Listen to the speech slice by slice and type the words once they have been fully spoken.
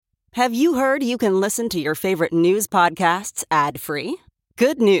Have you heard you can listen to your favorite news podcasts ad-free?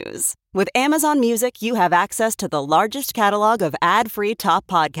 Good news! With Amazon Music, you have access to the largest catalog of ad-free top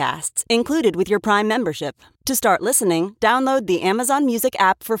podcasts included with your Prime membership. To start listening, download the Amazon Music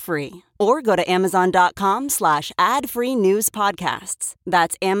app for free or go to amazon.com/ad-free news podcasts.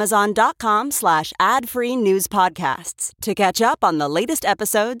 That's amazon.com/ad-free news podcasts to catch up on the latest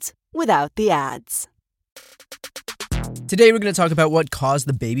episodes without the ads. Today, we're going to talk about what caused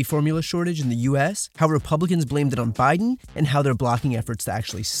the baby formula shortage in the U.S., how Republicans blamed it on Biden, and how they're blocking efforts to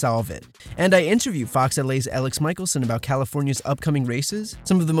actually solve it. And I interview Fox LA's Alex Michelson about California's upcoming races,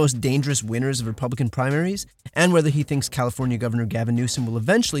 some of the most dangerous winners of Republican primaries, and whether he thinks California Governor Gavin Newsom will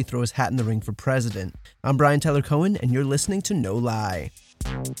eventually throw his hat in the ring for president. I'm Brian Tyler Cohen, and you're listening to No Lie.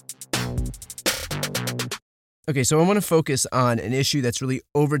 Okay, so I want to focus on an issue that's really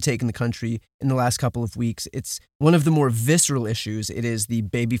overtaken the country in the last couple of weeks. It's one of the more visceral issues. It is the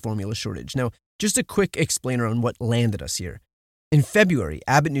baby formula shortage. Now, just a quick explainer on what landed us here. In February,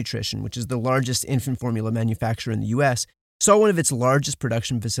 Abbott Nutrition, which is the largest infant formula manufacturer in the U.S., saw one of its largest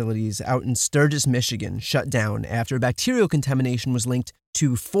production facilities out in Sturgis, Michigan, shut down after bacterial contamination was linked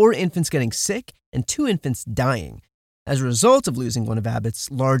to 4 infants getting sick and 2 infants dying. As a result of losing one of Abbott's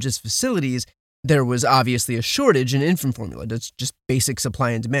largest facilities, there was obviously a shortage in infant formula. That's just basic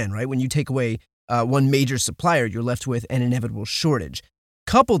supply and demand, right? When you take away one major supplier, you're left with an inevitable shortage.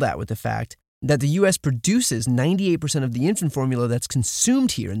 Couple that with the fact that the U.S. produces 98% of the infant formula that's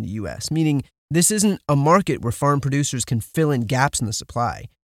consumed here in the U.S., meaning this isn't a market where foreign producers can fill in gaps in the supply.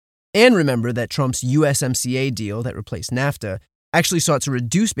 And remember that Trump's USMCA deal that replaced NAFTA actually sought to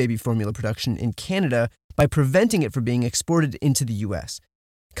reduce baby formula production in Canada by preventing it from being exported into the U.S.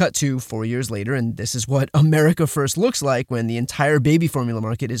 Cut to 4 years later, and this is what America First looks like when the entire baby formula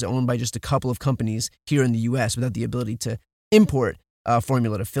market is owned by just a couple of companies here in the U.S. without the ability to import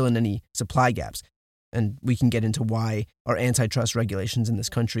formula to fill in any supply gaps. And we can get into why our antitrust regulations in this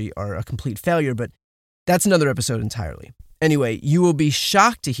country are a complete failure, but that's another episode entirely. Anyway, you will be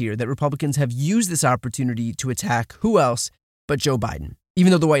shocked to hear that Republicans have used this opportunity to attack who else but Joe Biden,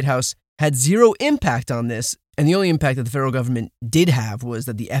 even though the White House had zero impact on this. And the only impact that the federal government did have was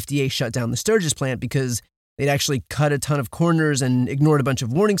that the FDA shut down the Sturgis plant because they'd actually cut a ton of corners and ignored a bunch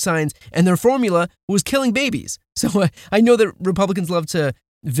of warning signs, and their formula was killing babies. So I know that Republicans love to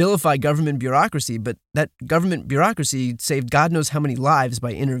vilify government bureaucracy, but that government bureaucracy saved God knows how many lives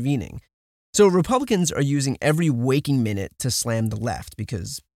by intervening. So Republicans are using every waking minute to slam the left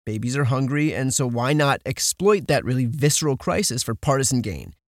because babies are hungry, and so why not exploit that really visceral crisis for partisan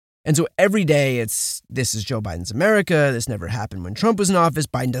gain? And so every day this is Joe Biden's America, this never happened when Trump was in office,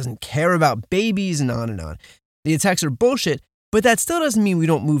 Biden doesn't care about babies, and on and on. The attacks are bullshit, but that still doesn't mean we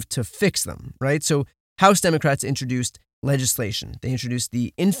don't move to fix them, right? So House Democrats introduced legislation. They introduced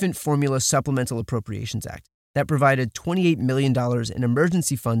the Infant Formula Supplemental Appropriations Act that provided $28 million in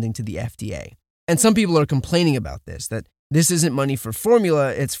emergency funding to the FDA. And some people are complaining about this, that this isn't money for formula,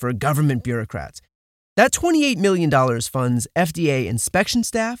 it's for government bureaucrats. That $28 million funds FDA inspection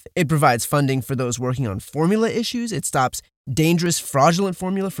staff. It provides funding for those working on formula issues. It stops dangerous, fraudulent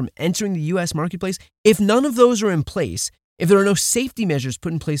formula from entering the U.S. marketplace. If none of those are in place, if there are no safety measures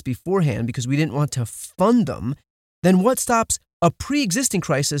put in place beforehand because we didn't want to fund them, then what stops a pre-existing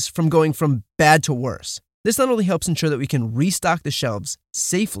crisis from going from bad to worse? This not only helps ensure that we can restock the shelves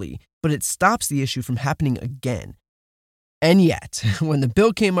safely, but it stops the issue from happening again. And yet, when the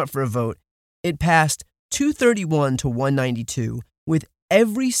bill came up for a vote, it passed 231 to 192, with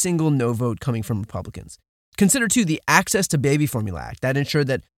every single no vote coming from Republicans. Consider, too, the Access to Baby Formula Act that ensured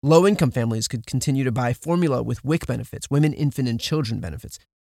that low-income families could continue to buy formula with WIC benefits, women, infant, and children benefits.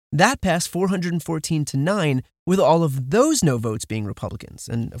 That passed 414 to 9, with all of those no votes being Republicans.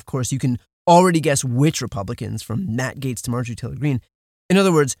 And, of course, you can already guess which Republicans, from Matt Gaetz to Marjorie Taylor Greene. In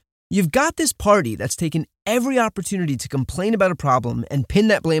other words, you've got this party that's taken every opportunity to complain about a problem and pin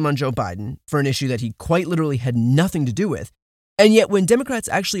that blame on Joe Biden for an issue that he quite literally had nothing to do with. And yet when Democrats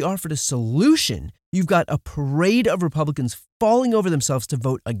actually offered a solution, you've got a parade of Republicans falling over themselves to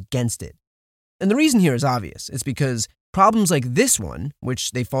vote against it. And the reason here is obvious. It's because problems like this one, which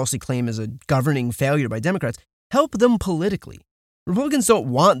they falsely claim is a governing failure by Democrats, help them politically. Republicans don't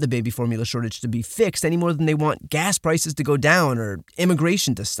want the baby formula shortage to be fixed any more than they want gas prices to go down or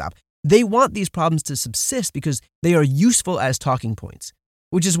immigration to stop. They want these problems to subsist because they are useful as talking points,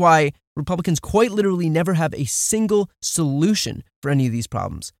 which is why Republicans quite literally never have a single solution for any of these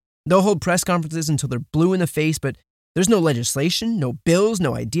problems. They'll hold press conferences until they're blue in the face, but there's no legislation, no bills,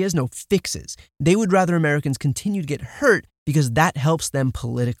 no ideas, no fixes. They would rather Americans continue to get hurt because that helps them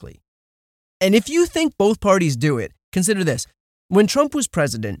politically. And if you think both parties do it, consider this. When Trump was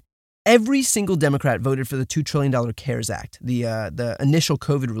president, every single Democrat voted for the $2 trillion CARES Act, the initial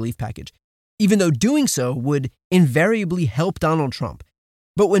COVID relief package, even though doing so would invariably help Donald Trump.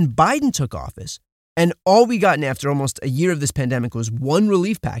 But when Biden took office, and all we gotten after almost a year of this pandemic was one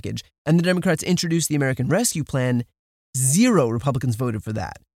relief package, and the Democrats introduced the American Rescue Plan, 0 Republicans voted for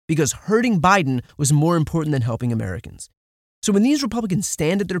that, because hurting Biden was more important than helping Americans. So when these Republicans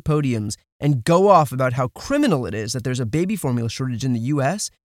stand at their podiums and go off about how criminal it is that there's a baby formula shortage in the U.S.,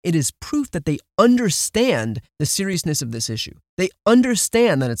 it is proof that they understand the seriousness of this issue. They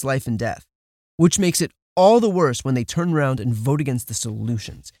understand that it's life and death, which makes it all the worse when they turn around and vote against the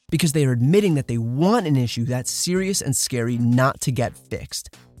solutions, because they are admitting that they want an issue that's serious and scary not to get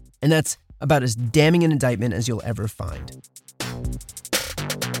fixed. And that's about as damning an indictment as you'll ever find.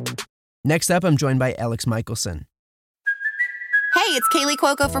 Next up, I'm joined by Alex Michelson. Hey, it's Kaylee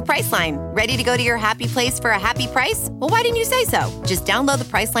Cuoco for Priceline. Ready to go to your happy place for a happy price? Well, why didn't you say so? Just download the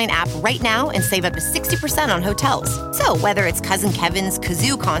Priceline app right now and save up to 60% on hotels. So whether it's Cousin Kevin's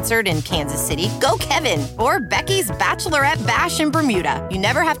Kazoo Concert in Kansas City, go Kevin, or Becky's Bachelorette Bash in Bermuda, you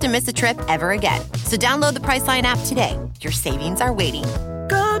never have to miss a trip ever again. So download the Priceline app today. Your savings are waiting.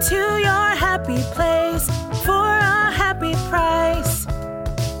 Go to your happy place for a happy price.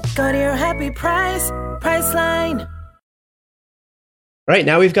 Go to your happy price, Priceline. All right,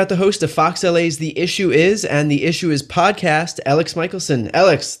 now we've got the host of Fox LA's The Issue Is and The Issue Is podcast, Alex Michelson.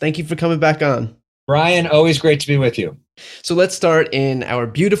 Alex, thank you for coming back on. Brian, always great to be with you. So let's start in our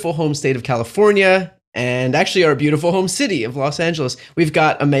beautiful home state of California and actually our beautiful home city of Los Angeles. We've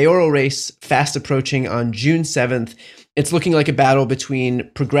got a mayoral race fast approaching on June 7th. It's looking like a battle between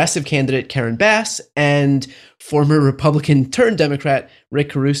progressive candidate Karen Bass and former Republican turned Democrat Rick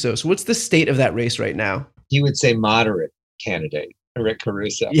Caruso. So what's the state of that race right now? You would say moderate candidate, Rick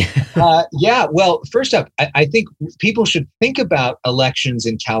Caruso. Yeah. Well, first up, I think people should think about elections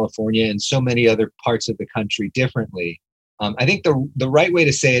in California and so many other parts of the country differently. I think the right way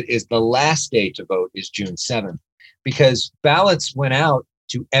to say it is the last day to vote is June 7th, because ballots went out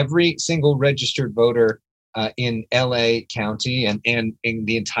to every single registered voter in LA County and in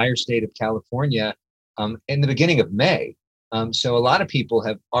the entire state of California in the beginning of May. So a lot of people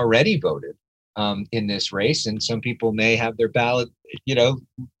have already voted in this race, and some people may have their ballot,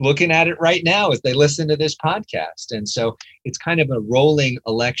 looking at it right now as they listen to this podcast. And so it's kind of a rolling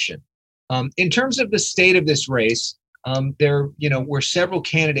election. In terms of the state of this race, there were several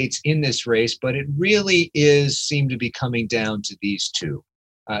candidates in this race, but it really seemed to be coming down to these two.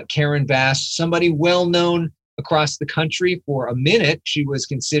 Karen Bass, somebody well known across the country. For a minute, she was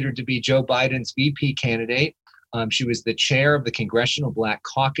considered to be Joe Biden's VP candidate. She was the chair of the Congressional Black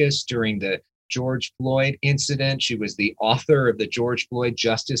Caucus during the George Floyd incident. She was the author of the George Floyd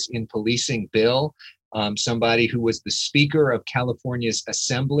Justice in Policing bill, somebody who was the Speaker of California's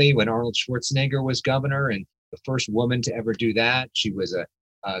Assembly when Arnold Schwarzenegger was governor, and the first woman to ever do that. She was a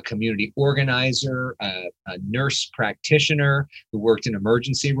community organizer, a nurse practitioner who worked in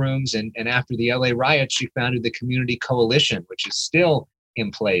emergency rooms. And after the LA riots, she founded the Community Coalition, which is still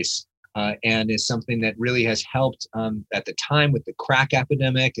in place and is something that really has helped at the time with the crack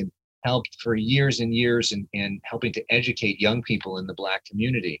epidemic and helped for years and years in helping to educate young people in the Black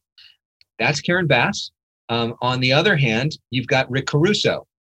community. That's Karen Bass. On the other hand, you've got Rick Caruso,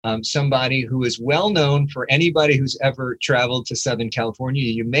 somebody who is well known for anybody who's ever traveled to Southern California.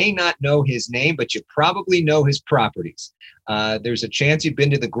 You may not know his name, but you probably know his properties. There's a chance you've been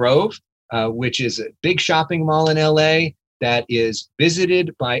to the Grove, which is a big shopping mall in LA that is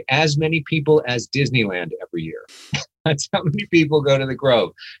visited by as many people as Disneyland every year. That's how many people go to the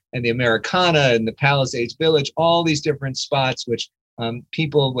Grove, and the Americana and the Palisades Village, all these different spots, which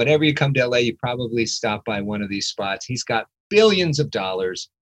people, whenever you come to LA, you probably stop by one of these spots. He's got billions of dollars.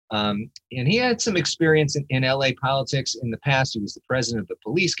 And he had some experience in LA politics in the past. He was the president of the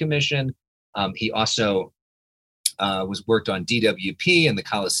police commission. He also worked on DWP and the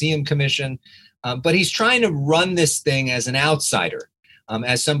Coliseum Commission. But he's trying to run this thing as an outsider,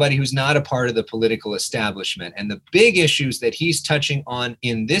 as somebody who's not a part of the political establishment. And the big issues that he's touching on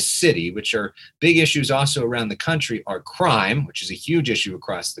in this city, which are big issues also around the country, are crime, which is a huge issue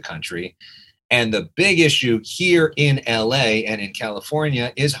across the country. And the big issue here in LA and in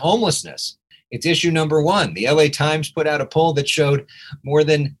California is homelessness. It's issue number one. The LA Times put out a poll that showed more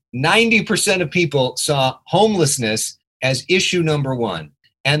than 90% of people saw homelessness as issue number one.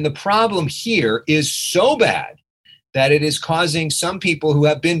 And the problem here is so bad that it is causing some people who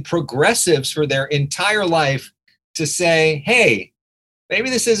have been progressives for their entire life to say, hey, maybe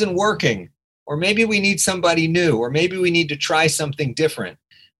this isn't working, or maybe we need somebody new, or maybe we need to try something different.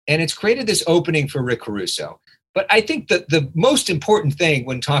 And it's created this opening for Rick Caruso. But I think that the most important thing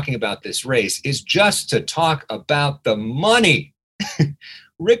when talking about this race is just to talk about the money.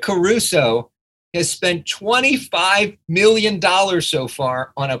 Rick Caruso has spent $25 million so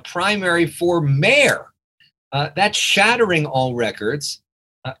far on a primary for mayor. That's shattering all records.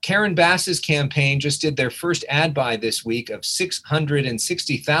 Karen Bass's campaign just did their first ad buy this week of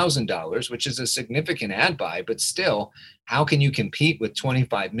 $660,000, which is a significant ad buy, but still, how can you compete with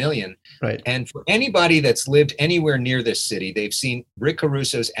 25 million? Right. And for anybody that's lived anywhere near this city, they've seen Rick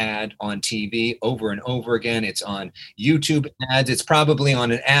Caruso's ad on TV over and over again. It's on YouTube ads. It's probably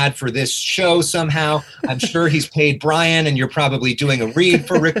on an ad for this show somehow. I'm sure he's paid Brian, and you're probably doing a read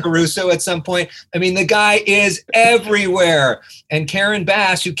for Rick Caruso at some point. I mean, the guy is everywhere. And Karen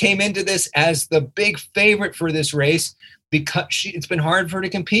Bass, who came into this as the big favorite for this race, because it's been hard for her to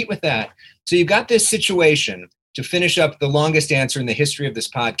compete with that. So you've got this situation, to finish up the longest answer in the history of this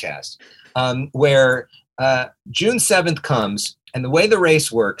podcast, where June 7th comes, and the way the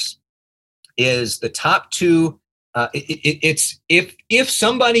race works is the top two. It's if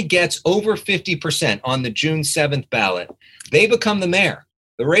somebody gets over 50% on the June 7th ballot, they become the mayor.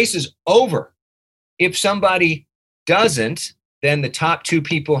 The race is over. If somebody doesn't, then the top two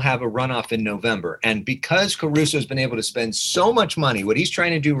people have a runoff in November. And because Caruso's been able to spend so much money, what he's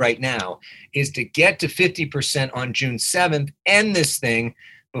trying to do right now is to get to 50% on June 7th, end this thing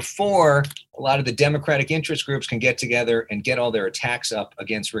before a lot of the Democratic interest groups can get together and get all their attacks up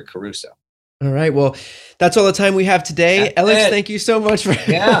against Rick Caruso. All right. Well, that's all the time we have today. Alex, thank you so much for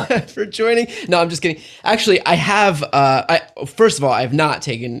for joining. No, I'm just kidding. Actually, I have. First of all, I have not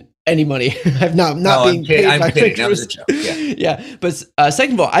taken any money. I've not being paid. I'm kidding. That was a joke. Yeah. But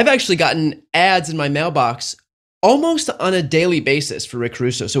second of all, I've actually gotten ads in my mailbox almost on a daily basis for Rick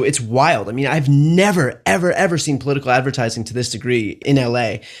Caruso. So it's wild. I mean, I've never, ever, ever seen political advertising to this degree in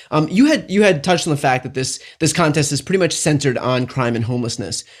LA. You had touched on the fact that this contest is pretty much centered on crime and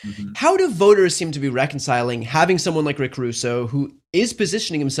homelessness. Mm-hmm. How do voters seem to be reconciling having someone like Rick Caruso, who is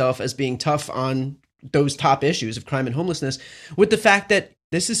positioning himself as being tough on those top issues of crime and homelessness, with the fact that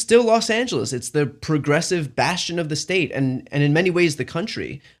this is still Los Angeles? It's the progressive bastion of the state and in many ways the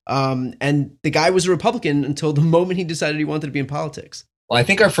country. And the guy was a Republican until the moment he decided he wanted to be in politics. Well, I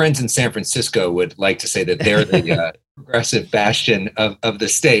think our friends in San Francisco would like to say that they're the progressive bastion of the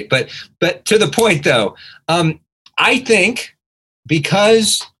state. But to the point, though, I think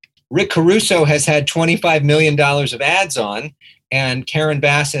because Rick Caruso has had $25 million of ads on and Karen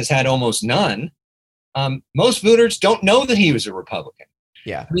Bass has had almost none, most voters don't know that he was a Republican.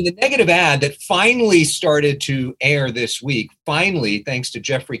 Yeah. I mean, the negative ad that finally started to air this week, finally, thanks to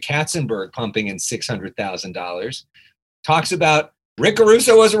Jeffrey Katzenberg pumping in $600,000, talks about Rick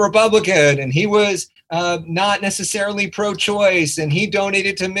Caruso was a Republican and he was not necessarily pro-choice and he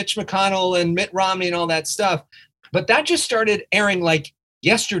donated to Mitch McConnell and Mitt Romney and all that stuff. But that just started airing like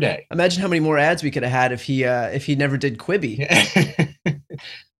yesterday. Imagine how many more ads we could have had if he never did Quibi.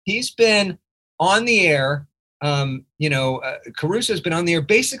 He's been on the air. Caruso's been on the air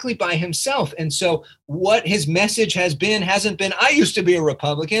basically by himself. And so what his message hasn't been, I used to be a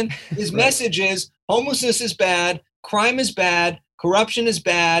Republican. His message is homelessness is bad, crime is bad, corruption is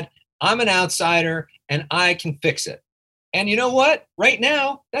bad. I'm an outsider and I can fix it. And you know what? Right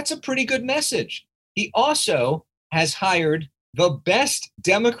now, that's a pretty good message. He also has hired the best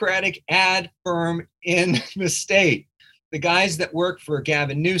Democratic ad firm in the state. The guys that work for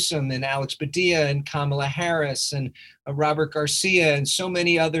Gavin Newsom and Alex Padilla and Kamala Harris and Robert Garcia and so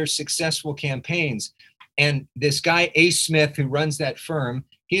many other successful campaigns. And this guy, Ace Smith, who runs that firm,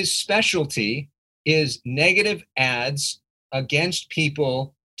 his specialty is negative ads against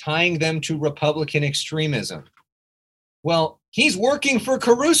people, tying them to Republican extremism. Well, he's working for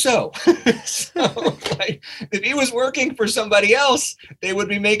Caruso. So if he was working for somebody else, they would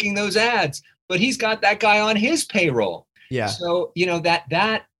be making those ads. But he's got that guy on his payroll. Yeah. So,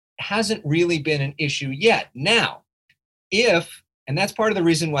 that hasn't really been an issue yet. Now, and that's part of the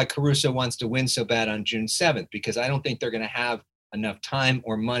reason why Caruso wants to win so bad on June 7th, because I don't think they're going to have enough time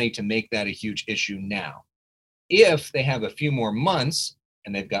or money to make that a huge issue now. If they have a few more months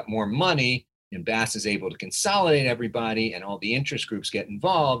and they've got more money and Bass is able to consolidate everybody and all the interest groups get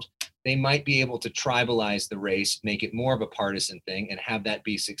involved, they might be able to tribalize the race, make it more of a partisan thing and have that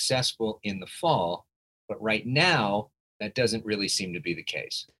be successful in the fall. But right now, that doesn't really seem to be the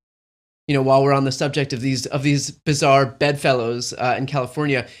case. While we're on the subject of these bizarre bedfellows in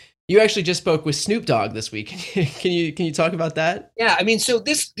California, you actually just spoke with Snoop Dogg this week. Can you talk about that? Yeah, I mean, so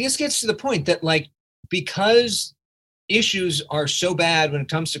this gets to the point that because issues are so bad when it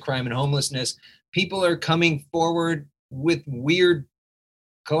comes to crime and homelessness, people are coming forward with weird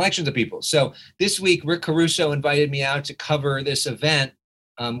collections of people. So this week, Rick Caruso invited me out to cover this event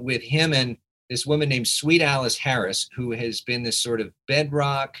with him and this woman named Sweet Alice Harris, who has been this sort of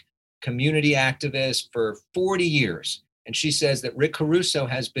bedrock community activist for 40 years. And she says that Rick Caruso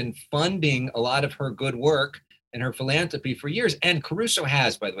has been funding a lot of her good work and her philanthropy for years. And Caruso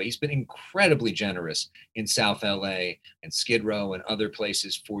has, by the way, he's been incredibly generous in South LA and Skid Row and other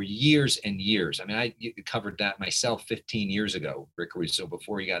places for years and years. I mean, I covered that myself 15 years ago, Rick Caruso,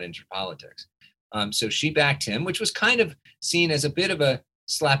 before he got into politics. So she backed him, which was kind of seen as a bit of a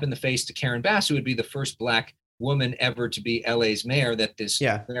slap in the face to Karen Bass, who would be the first Black woman ever to be LA's mayor, that this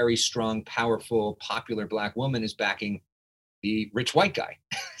very strong, powerful, popular Black woman is backing the rich white guy,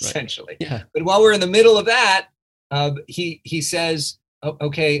 essentially. Yeah. But while we're in the middle of that, he says,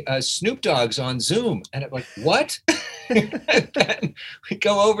 okay, Snoop Dogg's on Zoom. And I'm like, what? And then we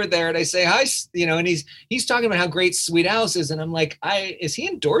go over there and I say, hi, and he's talking about how great Sweet Alice is. And I'm like, is he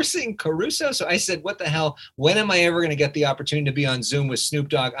endorsing Caruso? So I said, what the hell? When am I ever going to get the opportunity to be on Zoom with Snoop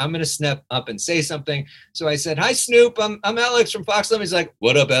Dogg? I'm going to step up and say something. So I said, hi, Snoop. I'm Alex from Fox 11. He's like,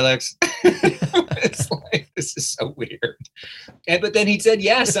 what up, Alex? It's like, this is so weird. But then he said,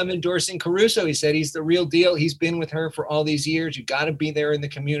 yes, I'm endorsing Caruso. He said, he's the real deal. He's been with her for all these years. You got to be there in the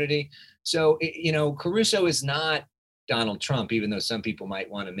community. So, Caruso is not Donald Trump, even though some people might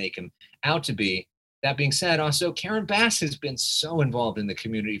want to make him out to be. That being said, also, Karen Bass has been so involved in the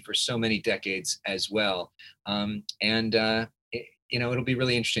community for so many decades as well. It'll be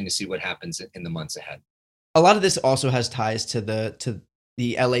really interesting to see what happens in the months ahead. A lot of this also has ties to the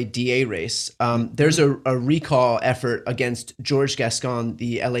LA DA race. There's a recall effort against George Gascon,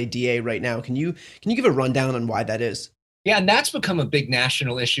 the LA DA, right now. Can you give a rundown on why that is? Yeah, and that's become a big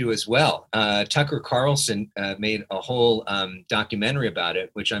national issue as well. Tucker Carlson made a whole documentary about it,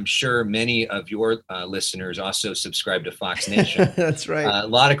 which I'm sure many of your listeners also subscribe to Fox Nation. That's right. A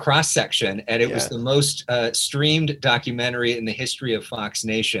lot of cross-section, and it was the most streamed documentary in the history of Fox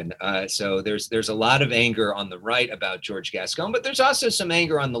Nation. So there's a lot of anger on the right about George Gascon, but there's also some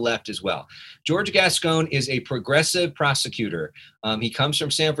anger on the left as well. George Gascon is a progressive prosecutor. He comes from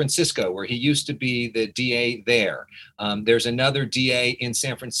San Francisco, where he used to be the DA there. There's another DA in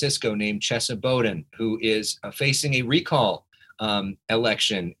San Francisco named Chesa Boudin, who is facing a recall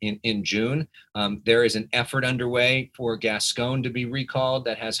election in June. There is an effort underway for Gascon to be recalled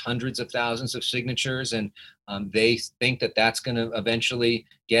that has hundreds of thousands of signatures, and they think that that's going to eventually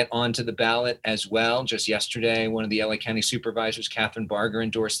get onto the ballot as well. Just yesterday, one of the LA County supervisors, Catherine Barger,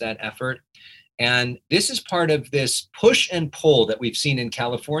 endorsed that effort. And this is part of this push and pull that we've seen in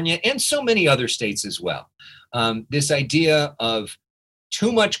California and so many other states as well. This idea of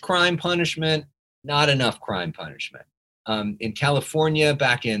too much crime punishment, not enough crime punishment. In California,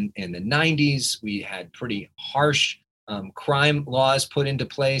 back in the 90s, we had pretty harsh crime laws put into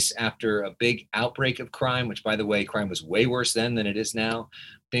place after a big outbreak of crime, which, by the way, crime was way worse then than it is now.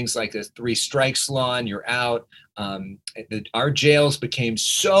 Things like the 3 strikes law and you're out. Our jails became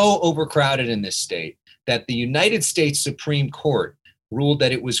so overcrowded in this state that the United States Supreme Court ruled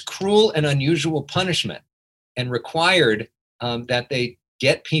that it was cruel and unusual punishment and required that they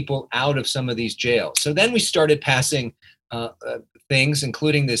get people out of some of these jails. So then we started passing things,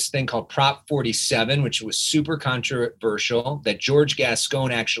 including this thing called Prop 47, which was super controversial, that George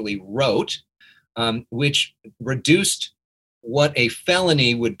Gascon actually wrote, which reduced what a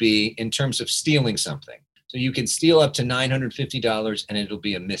felony would be in terms of stealing something. So you can steal up to $950 and it'll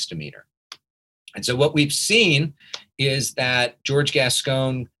be a misdemeanor. And so what we've seen is that George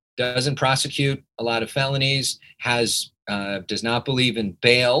Gascon doesn't prosecute a lot of felonies, does not believe in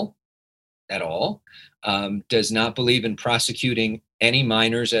bail at all, does not believe in prosecuting any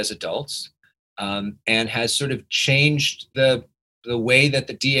minors as adults, and has sort of changed the way that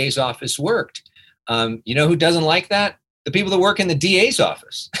the DA's office worked. You know who doesn't like that? The people that work in the DA's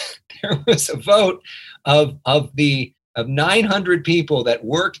office. There was a vote of 900 people that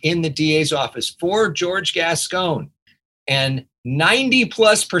work in the DA's office for George Gascon, and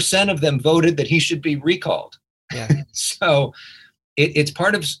 90+% of them voted that he should be recalled. Yeah. So it's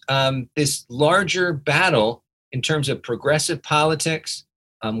part of this larger battle in terms of progressive politics,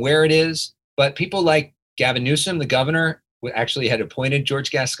 where it is. But people like Gavin Newsom, the governor, actually had appointed George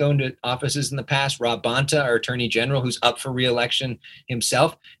Gascon to offices in the past. Rob Bonta, our attorney general, who's up for re-election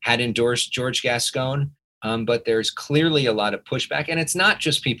himself, had endorsed George Gascon. But there's clearly a lot of pushback. And it's not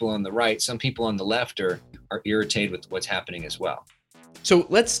just people on the right. Some people on the left are irritated with what's happening as well. So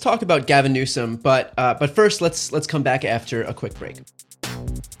let's talk about Gavin Newsom. But first, let's come back after a quick break.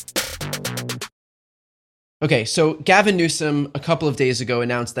 Okay, so Gavin Newsom a couple of days ago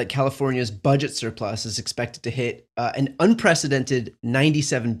announced that California's budget surplus is expected to hit an unprecedented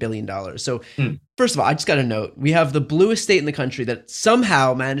 $97 billion. So first of all, I just got to note, we have the bluest state in the country that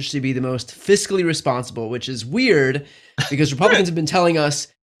somehow managed to be the most fiscally responsible, which is weird because Republicans have been telling us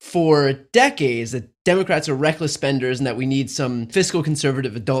for decades that Democrats are reckless spenders and that we need some fiscal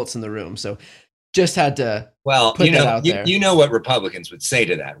conservative adults in the room. So just had to put that out there. You know what Republicans would say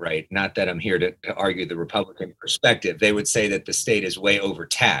to that, right? Not that I'm here to argue the Republican perspective. They would say that the state is way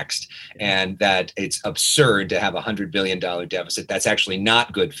overtaxed and that it's absurd to have $100 billion deficit. That's actually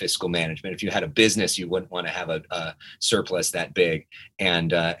not good fiscal management. If you had a business, you wouldn't want to have a surplus that big,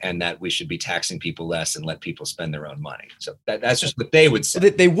 and that we should be taxing people less and let people spend their own money. So that's just what they would say.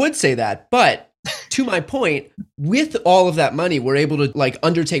 They would say that, but to my point, with all of that money, we're able to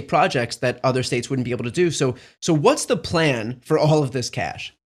undertake projects that other states wouldn't be able to do. So what's the plan for all of this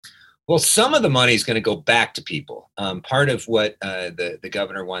cash? Well, some of the money is going to go back to people. Part of what the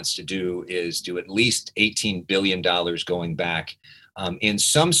governor wants to do is do at least $18 billion going back in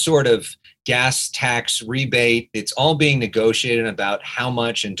some sort of gas tax rebate. It's all being negotiated about how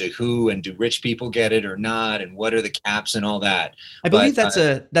much and to who, and do rich people get it or not, and what are the caps and all that. I believe that's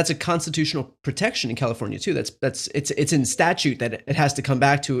a constitutional protection in California too. It's in statute that it has to come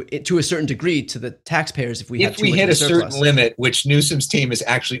back to a certain degree to the taxpayers if we hit a certain limit, which Newsom's team is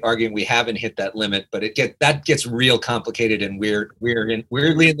actually arguing we haven't hit that limit, but that gets real complicated and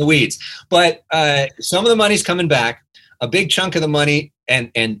weirdly in the weeds. But some of the money's coming back. A big chunk of the money,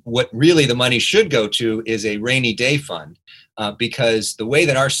 and what really the money should go to, is a rainy day fund, because the way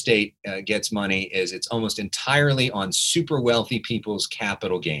that our state gets money is it's almost entirely on super wealthy people's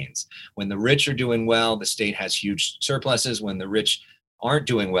capital gains. When the rich are doing well, the state has huge surpluses. When the rich aren't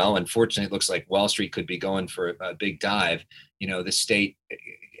doing well, unfortunately, it looks like Wall Street could be going for a big dive. The state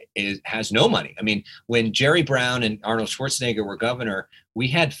has no money. I mean, when Jerry Brown and Arnold Schwarzenegger were governor, we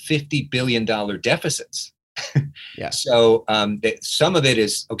had $50 billion deficits. Yeah. So some of it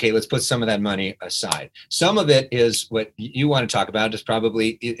is, okay, let's put some of that money aside. Some of it is what you want to talk about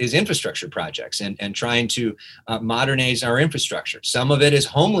is infrastructure projects and trying to modernize our infrastructure. Some of it is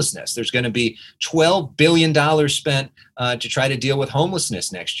homelessness. There's going to be $12 billion spent to try to deal with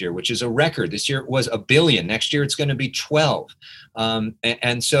homelessness next year, which is a record. This year it was $1 billion. Next year it's going to be 12.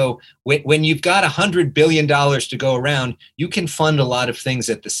 And so when you've got $100 billion to go around, you can fund a lot of things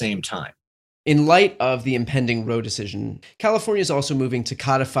at the same time. In light of the impending Roe decision, California is also moving to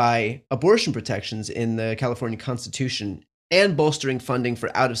codify abortion protections in the California Constitution and bolstering funding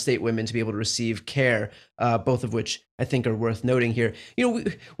for out-of-state women to be able to receive care, both of which I think are worth noting here.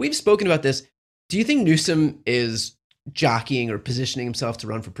 We've spoken about this. Do you think Newsom is jockeying or positioning himself to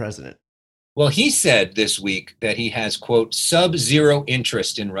run for president? Well, he said this week that he has, quote, sub-zero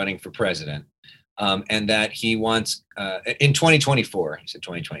interest in running for president. And that he wants in 2024, he said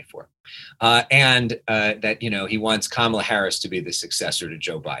 2024, and that, he wants Kamala Harris to be the successor to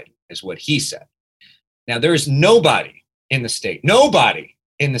Joe Biden, is what he said. Now, there's nobody in the state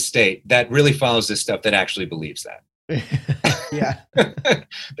that really follows this stuff that actually believes that. Yeah.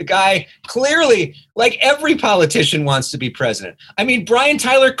 The guy clearly, like every politician, wants to be president. I mean, Brian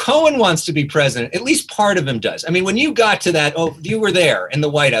Tyler Cohen wants to be president. At least part of him does. I mean, when you got to that, you were there in the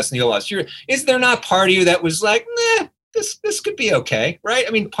White House in the Oval House. Is there not part of you that was like, nah, this could be okay, right?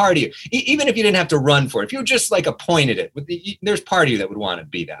 I mean, part of you, even if you didn't have to run for it, if you just appointed it, there's part of you that would want to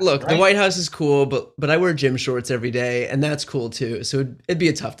be that. Look, right? The White House is cool, but I wear gym shorts every day, and that's cool too. So it'd be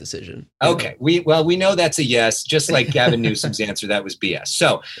a tough decision. Okay, we know that's a yes, just like Gavin Newsom's answer, that was BS.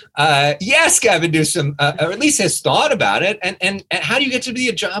 So yes, Gavin Newsom, or at least has thought about it. And how do you get to be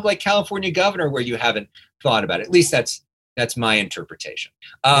a job like California governor where you haven't thought about it? At least that's my interpretation.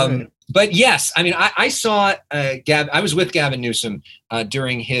 But yes, I mean, I saw I was with Gavin Newsom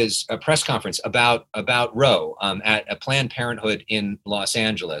during his press conference about Roe at a Planned Parenthood in Los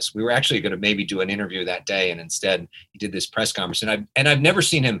Angeles. We were actually going to maybe do an interview that day, and instead he did this press conference. And I've never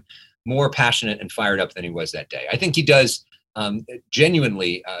seen him more passionate and fired up than he was that day. I think he does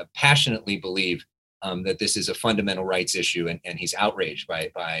genuinely, passionately believe that this is a fundamental rights issue, and he's outraged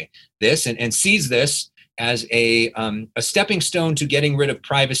by this and sees this as a stepping stone to getting rid of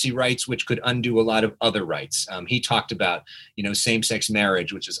privacy rights, which could undo a lot of other rights. He talked about, same-sex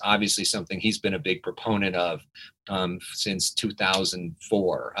marriage, which is obviously something he's been a big proponent of since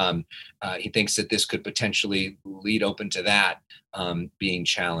 2004. He thinks that this could potentially lead open to that being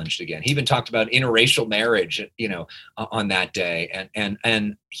challenged again. He even talked about interracial marriage, on that day.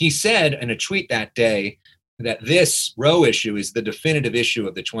 And he said in a tweet that day that this Roe issue is the definitive issue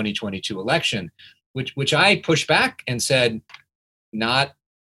of the 2022 election, which I pushed back and said, not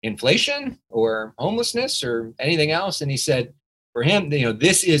inflation or homelessness or anything else? And he said, for him,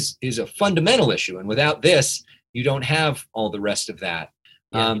 this is a fundamental issue. And without this, you don't have all the rest of that.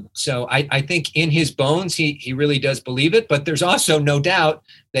 Yeah. So I think in his bones, he really does believe it. But there's also no doubt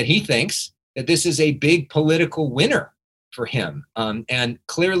that he thinks that this is a big political winner for him. And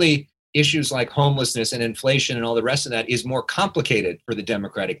clearly, issues like homelessness and inflation and all the rest of that is more complicated for the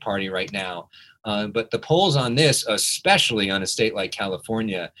Democratic Party right now. But the polls on this, especially on a state like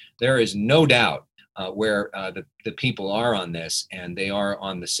California, there is no doubt where the people are on this, and they are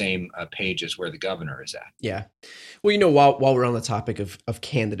on the same page as where the governor is at. Yeah. Well, while we're on the topic of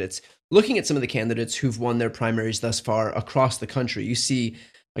candidates, looking at some of the candidates who've won their primaries thus far across the country, you see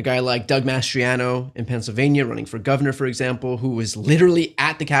a guy like Doug Mastriano in Pennsylvania running for governor, for example, who was literally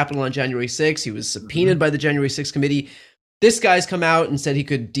at the Capitol on January 6th. He was subpoenaed by the January 6th committee. This guy's come out and said he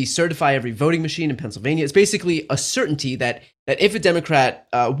could decertify every voting machine in Pennsylvania. It's basically a certainty that if a Democrat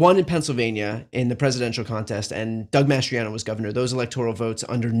won in Pennsylvania in the presidential contest and Doug Mastriano was governor, those electoral votes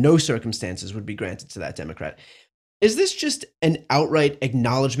under no circumstances would be granted to that Democrat. Is this just an outright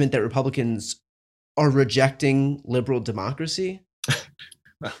acknowledgement that Republicans are rejecting liberal democracy?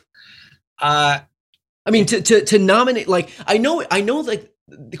 I mean, to nominate, like, I know, like,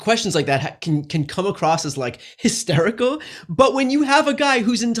 the questions like that can come across as like hysterical, but when you have a guy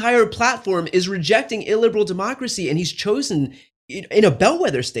whose entire platform is rejecting illiberal democracy, and he's chosen in a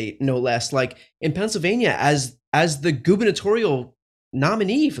bellwether state, no less, like in Pennsylvania, as the gubernatorial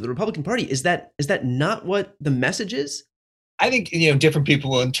nominee for the Republican Party, is that not what the message is? I think different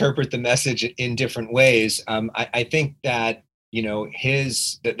people will interpret the message in different ways. I think that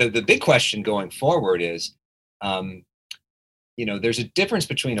the big question going forward is, there's a difference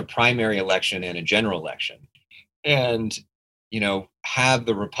between a primary election and a general election. And, have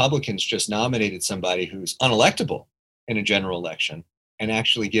the Republicans just nominated somebody who's unelectable in a general election and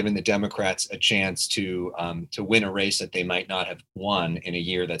actually given the Democrats a chance to win a race that they might not have won in a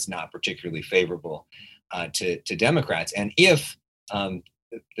year that's not particularly favorable to Democrats. And if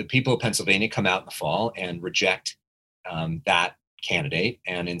the people of Pennsylvania come out in the fall and reject that candidate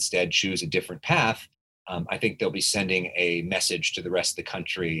and instead choose a different path, I think they'll be sending a message to the rest of the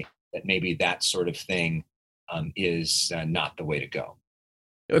country that maybe that sort of thing is not the way to go.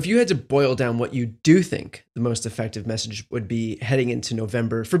 If you had to boil down what you do think the most effective message would be heading into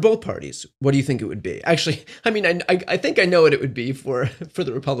November for both parties, what do you think it would be? Actually, I mean, I think I know what it would be for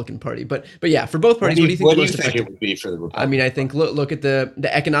the Republican Party, but yeah, for both parties, what do you think the most effective? It would be for the Republican? I mean, I think look at the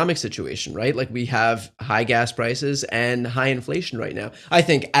economic situation, right? Like, we have high gas prices and high inflation right now. I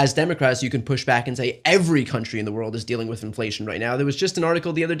think as Democrats, you can push back and say every country in the world is dealing with inflation right now. There was just an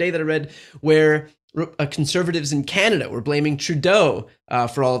article the other day that I read where conservatives in Canada were blaming Trudeau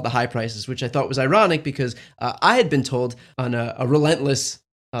for all of the high prices, which I thought was ironic because I had been told on a relentless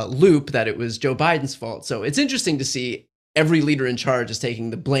loop that it was Joe Biden's fault. So it's interesting to see every leader in charge is taking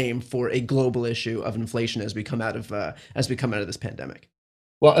the blame for a global issue of inflation as we come out of this pandemic.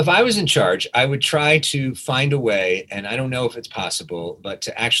 Well, if I was in charge, I would try to find a way, and I don't know if it's possible, but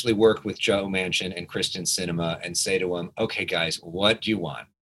to actually work with Joe Manchin and Kristen Sinema and say to them, okay, guys, what do you want?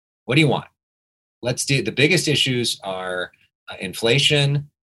 What do you want? Let's do, the biggest issues are inflation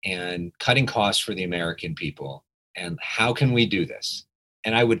and cutting costs for the American people. And how can we do this?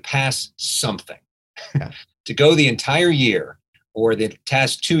 And I would pass something. To go the entire year or the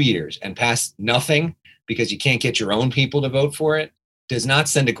past 2 years and pass nothing because you can't get your own people to vote for it does not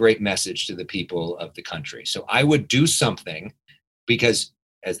send a great message to the people of the country. So I would do something, because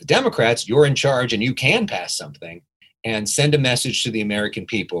as the Democrats, you're in charge and you can pass something, and send a message to the American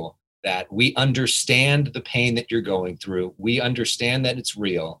people that we understand the pain that you're going through. We understand that it's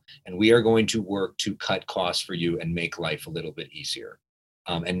real, and we are going to work to cut costs for you and make life a little bit easier.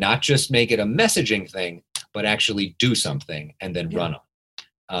 And not just make it a messaging thing, but actually do something and then run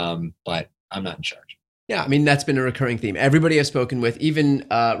on. But I'm not in charge. Yeah, I mean, that's been a recurring theme. Everybody I've spoken with, even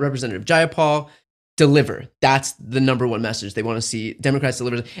Representative Jayapal, deliver. That's the number one message. They want to see Democrats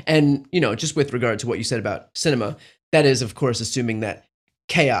deliver. And, just with regard to what you said about Sinema, that is, of course, assuming that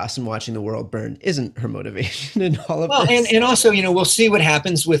chaos and watching the world burn isn't her motivation in all of this. Well, and also, we'll see what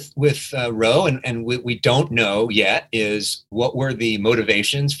happens with Roe, and we don't know yet is what were the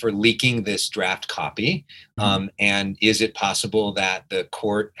motivations for leaking this draft copy, and is it possible that the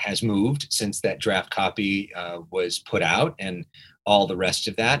court has moved since that draft copy was put out and all the rest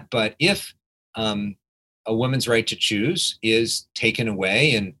of that. But if a woman's right to choose is taken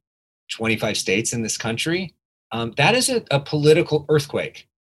away in 25 states in this country, that is a political earthquake.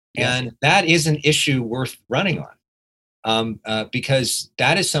 And that is an issue worth running on, because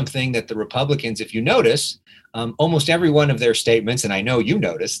that is something that the Republicans, if you notice, almost every one of their statements, and I know you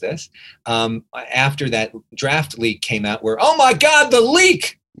noticed this, after that draft leak came out where, oh my God, the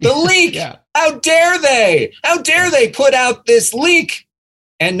leak, Yeah. how dare they put out this leak?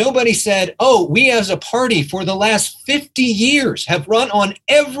 And nobody said, oh, we as a party for the last 50 years have run on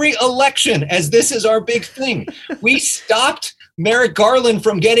every election as this is our big thing. We stopped Merrick Garland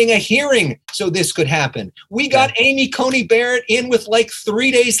from getting a hearing so this could happen. We got Amy Coney Barrett in with like 3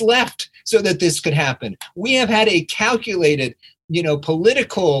 days left so that this could happen. We have had a calculated,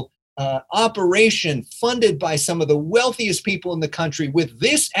 political operation funded by some of the wealthiest people in the country with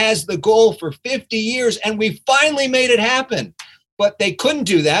this as the goal for 50 years, and we finally made it happen. But they couldn't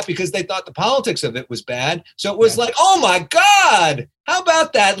do that because they thought the politics of it was bad. So it was like, oh my God, how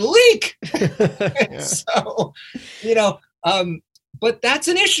about that leak? So, but that's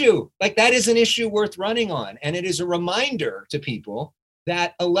an issue. Like, that is an issue worth running on. And it is a reminder to people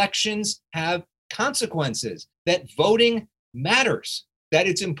that elections have consequences, that voting matters, that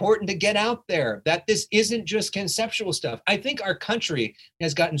it's important to get out there, that this isn't just conceptual stuff. I think our country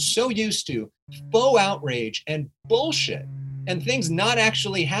has gotten so used to faux outrage and bullshit and things not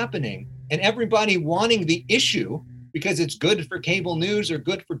actually happening, and everybody wanting the issue because it's good for cable news or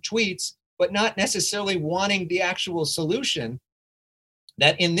good for tweets, but not necessarily wanting the actual solution,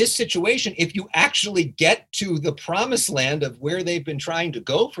 that in this situation, if you actually get to the promised land of where they've been trying to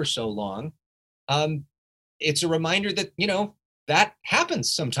go for so long, it's a reminder that, that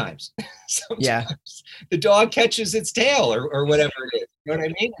happens sometimes. Sometimes the dog catches its tail or whatever it is. You know what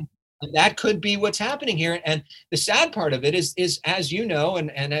I mean? And that could be what's happening here. And the sad part of it is as you know,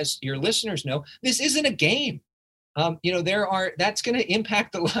 and as your listeners know, this isn't a game. That's going to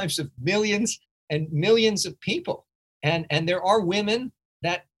impact the lives of millions and millions of people. And there are women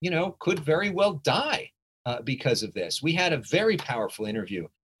that, could very well die because of this. We had a very powerful interview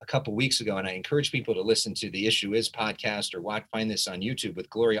a couple weeks ago, and I encourage people to listen to the Issue Is podcast or find this on YouTube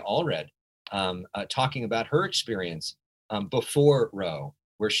with Gloria Allred, talking about her experience before Roe,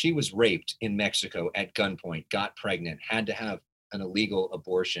 where she was raped in Mexico at gunpoint, got pregnant, had to have an illegal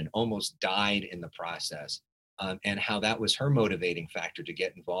abortion, almost died in the process, and how that was her motivating factor to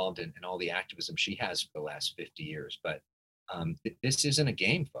get involved in all the activism she has for the last 50 years. But this isn't a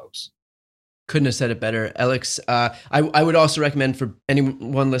game, folks. Couldn't have said it better. Alex, I would also recommend for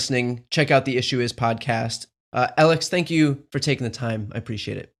anyone listening, check out the Issue Is podcast. Alex, thank you for taking the time. I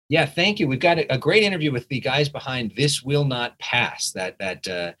appreciate it. Yeah, thank you. We've got a great interview with the guys behind This Will Not Pass, that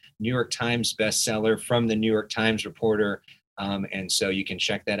New York Times bestseller from the New York Times reporter. And so you can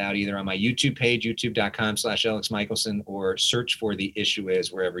check that out either on my YouTube page, youtube.com/Alex Michelson, or search for The Issue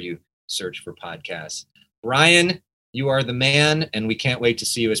Is wherever you search for podcasts. Brian, you are the man, and we can't wait to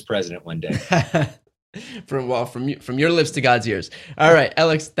see you as president one day. From your lips to God's ears. All right,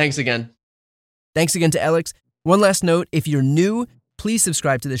 Alex, thanks again. Thanks again to Alex. One last note, if you're new, please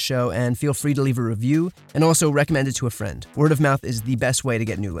subscribe to the show and feel free to leave a review, and also recommend it to a friend. Word of mouth is the best way to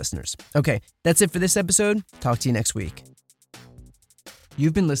get new listeners. Okay, that's it for this episode. Talk to you next week.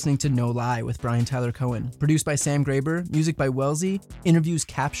 You've been listening to No Lie with Brian Tyler Cohen, produced by Sam Graber, music by Wellesley, interviews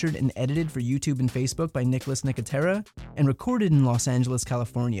captured and edited for YouTube and Facebook by Nicholas Nicotera, and recorded in Los Angeles,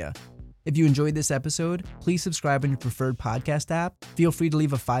 California. If you enjoyed this episode, please subscribe on your preferred podcast app, feel free to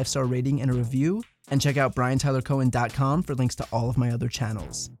leave a 5-star rating and a review, and check out briantylercohen.com for links to all of my other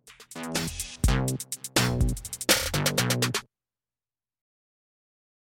channels.